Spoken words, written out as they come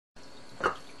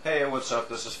Hey, what's up?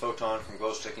 This is Ph0toN from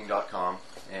Glowsticking.com,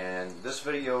 and this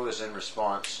video is in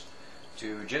response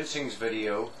to Ginseng's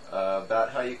video about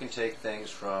how you can take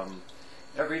things from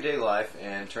everyday life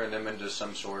and turn them into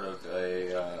some sort of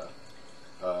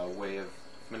a way of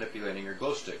manipulating your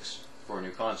glow sticks for a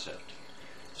new concept.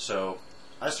 So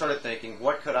I started thinking,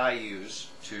 what could I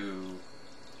use to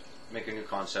make a new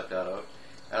concept out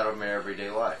of my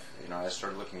everyday life? You know, I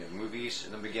started looking at movies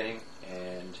in the beginning,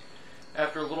 and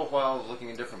after a little while of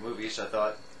looking at different movies, I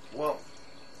thought, well,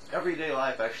 everyday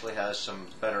life actually has some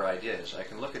better ideas. I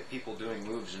can look at people doing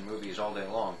moves in movies all day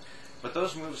long, but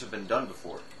those moves have been done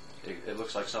before. It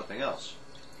looks like something else,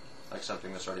 like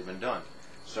something that's already been done.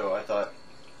 So I thought,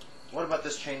 what about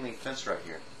this chain link fence right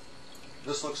here?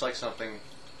 This looks like something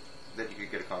that you could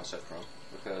get a concept from,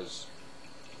 because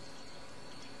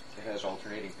it has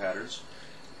alternating patterns,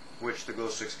 which the glow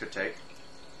sticks could take,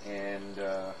 and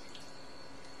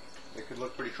it could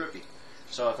look pretty trippy.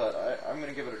 So I thought, I'm going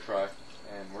to give it a try,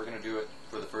 and we're going to do it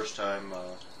for the first time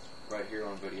right here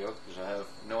on video, because I have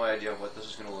no idea what this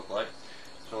is going to look like.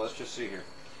 So let's just see here.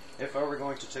 If I were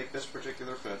going to take this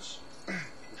particular fence and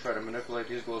try to manipulate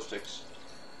these glow sticks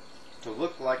to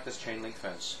look like this chain link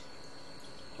fence,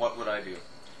 what would I do?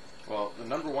 Well, the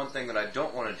number one thing that I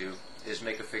don't want to do is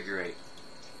make a figure 8,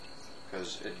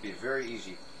 because it'd be very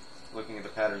easy, looking at the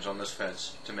patterns on this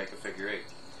fence, to make a figure 8.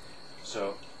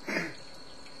 So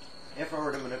if I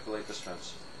were to manipulate this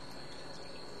fence,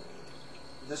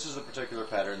 this is the particular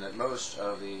pattern that most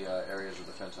of the areas of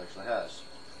the fence actually has.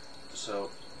 So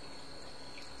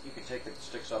you can take the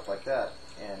sticks up like that,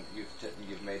 and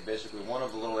you've made basically one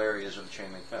of the little areas of the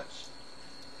chain link fence.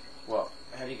 Well,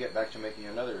 how do you get back to making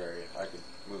another area? I could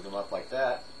move them up like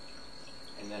that,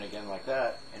 and then again like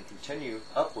that, and continue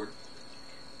upward,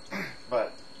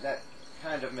 but that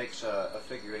kind of makes a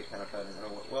figure 8 kind of pattern.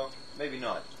 Well, maybe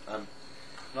not. I'm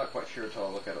not quite sure until I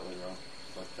look at it later on.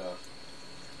 But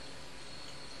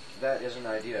that is an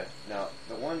idea. Now,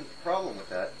 the one problem with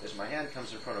that is my hand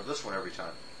comes in front of this one every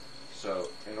time. So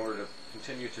in order to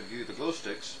continue to view the glow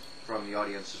sticks from the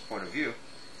audience's point of view,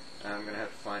 I'm going to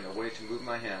have to find a way to move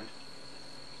my hand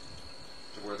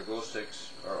to where the glow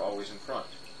sticks are always in front.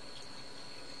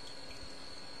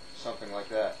 Something like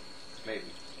that, maybe.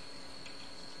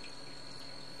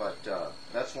 But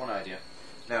that's one idea.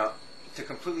 Now, to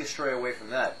completely stray away from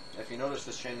that, if you notice,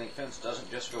 this chain link fence doesn't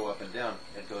just go up and down,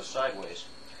 it goes sideways.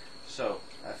 So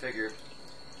I figured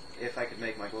if I could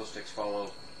make my glow sticks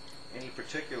follow any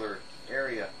particular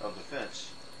area of the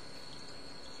fence,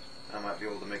 I might be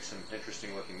able to make some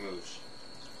interesting looking moves.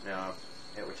 Now,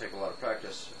 it would take a lot of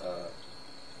practice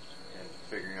in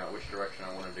figuring out which direction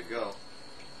I wanted to go,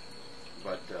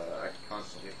 but I could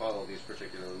constantly follow these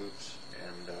particular loops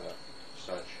and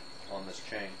such on this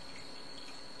chain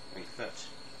link fence.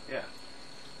 Yeah,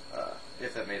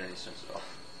 if that made any sense at all.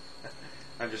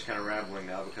 I'm just kind of rambling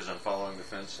now because I'm following the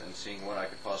fence and seeing what I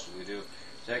could possibly do.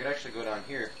 So I could actually go down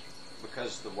here,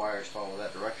 because the wires follow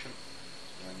that direction,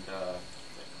 and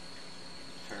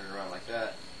turn it around like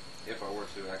that if I were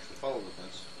to actually follow the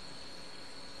fence.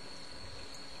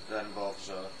 That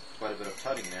involves quite a bit of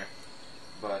tutting there,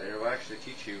 but it will actually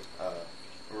teach you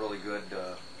really good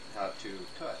how to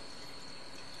tut.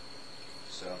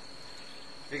 So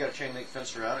if you got a chain link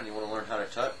fence around and you want to learn how to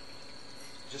tut,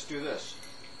 just do this.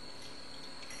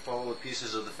 Follow the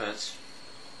pieces of the fence.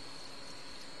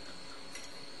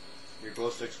 Your glow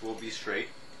sticks will be straight,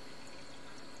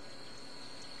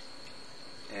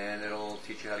 and it'll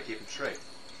teach you how to keep them straight.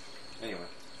 Anyway,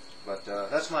 but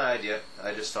that's my idea.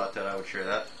 I just thought that I would share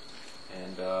that,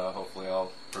 and hopefully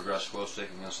I'll progress glow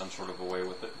sticking in some sort of a way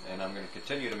with it, and I'm going to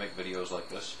continue to make videos like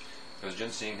this, because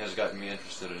ginseng has gotten me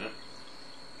interested in it.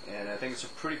 And I think it's a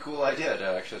pretty cool idea to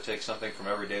actually take something from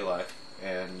everyday life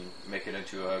and make it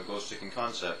into a glow sticking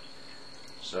concept.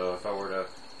 So if I were to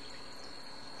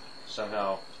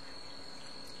somehow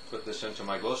put this into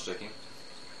my glow sticking,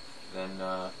 then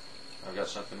I've got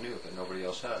something new that nobody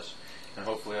else has. And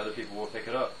hopefully other people will pick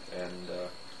it up, and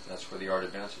that's where the art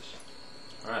advances.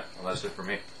 Alright, well, that's it for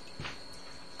me.